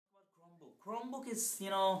Chromebook is,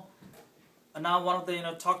 now one of the,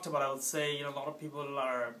 talked about, I would say, a lot of people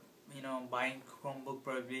are, buying Chromebook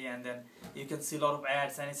probably, and then you can see a lot of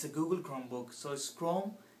ads, and it's a Google Chromebook. So it's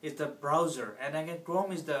Chrome is the browser, and again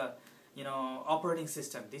Chrome is the, operating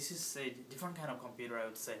system. This is a different kind of computer, I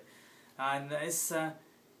would say, and it's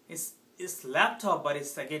laptop, but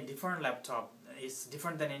it's again different laptop. It's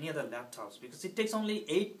different than any other laptops because it takes only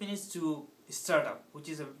 8 minutes to start up, which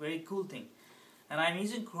is a very cool thing. And I'm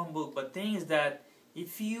using Chromebook, but thing is that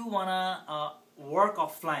if you wanna work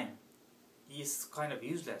offline, it's kind of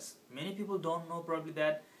useless. Many people don't know probably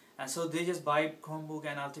that, and so they just buy Chromebook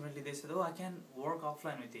and ultimately they say, oh, I can work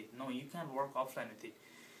offline with it. No, you can't work offline with it.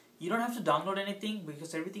 You don't have to download anything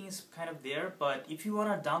because everything is kind of there, but if you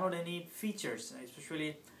wanna download any features,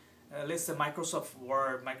 especially let's say Microsoft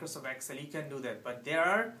Word, Microsoft Excel, you can do that. But there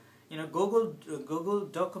are, Google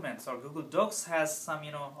Documents or Google Docs has some,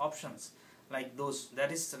 options like those.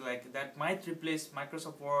 That might replace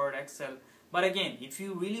Microsoft Word, Excel. But again, if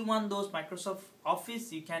you really want those Microsoft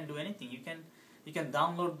Office, you can do anything. You can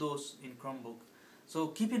download those in Chromebook. So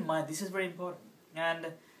keep in mind, this is very important.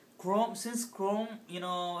 And since Chrome,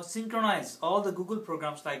 synchronize all the Google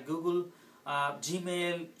programs like Google,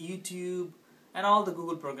 Gmail, YouTube, and all the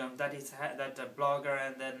Google programs, Blogger,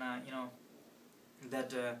 and then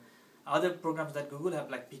other programs that Google have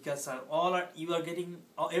like Picasa, you are getting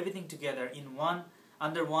everything together in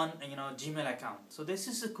under one Gmail account. So this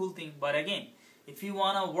is a cool thing. But again, if you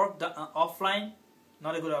wanna work offline,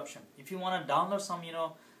 not a good option. If you wanna download some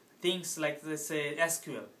things like, let's say,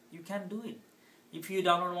 SQL, you can do it. If you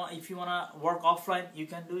wanna work offline, you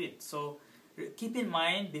can do it. So keep in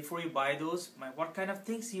mind before you buy those what kind of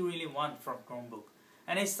things you really want from Chromebook.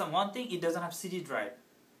 And it's the one thing, it doesn't have CD drive.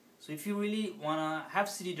 So if you really wanna have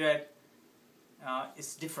CD drive,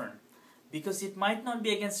 it's different, because it might not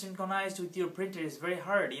be again synchronized with your printer. It's very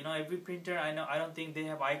hard. Every printer I don't think they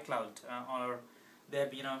have iCloud or they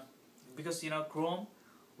have because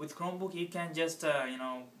with Chromebook you can just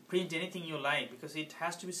print anything you like, because it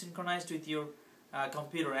has to be synchronized with your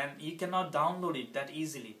computer, and you cannot download it that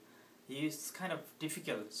easily. It's kind of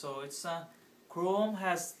difficult. So it's Chrome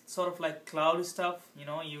has sort of like cloud stuff. You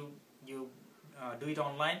do it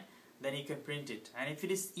online, then you can print it. And if it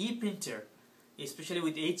is e-printer, especially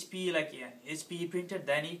with HP, like HP e-printer,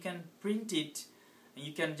 then you can print it.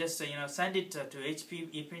 You can just send it to HP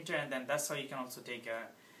e-printer, and then that's how you can also take a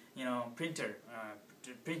printer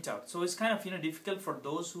print out. So it's kind of difficult for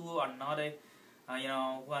those who are not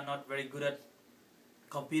who are not very good at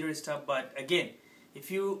computer stuff. But again, if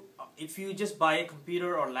you just buy a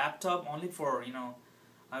computer or laptop only for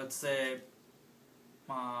I would say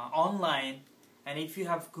online, and if you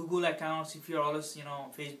have Google accounts, if you're always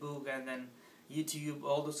Facebook and then YouTube,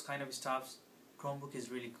 all those kind of stuffs, Chromebook is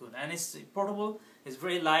really good. And it's portable, it's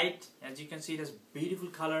very light. As you can see, it has beautiful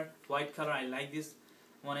color, white color. I like this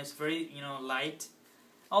one. It's very light.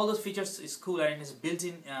 All those features is cool, and it's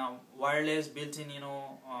built-in wireless, built-in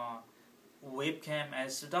webcam, and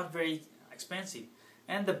it's not very expensive.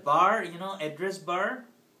 And the bar, address bar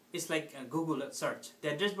is like a Google search.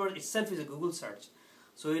 The address bar itself is a Google search.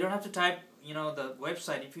 So you don't have to type, the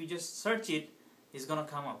website. If you just search it, it's gonna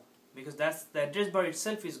come up, because that's the address bar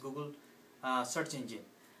itself is Google search engine.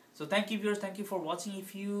 So thank you viewers, thank you for watching.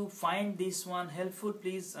 If you find this one helpful,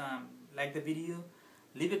 please like the video,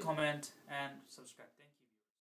 leave a comment, and subscribe.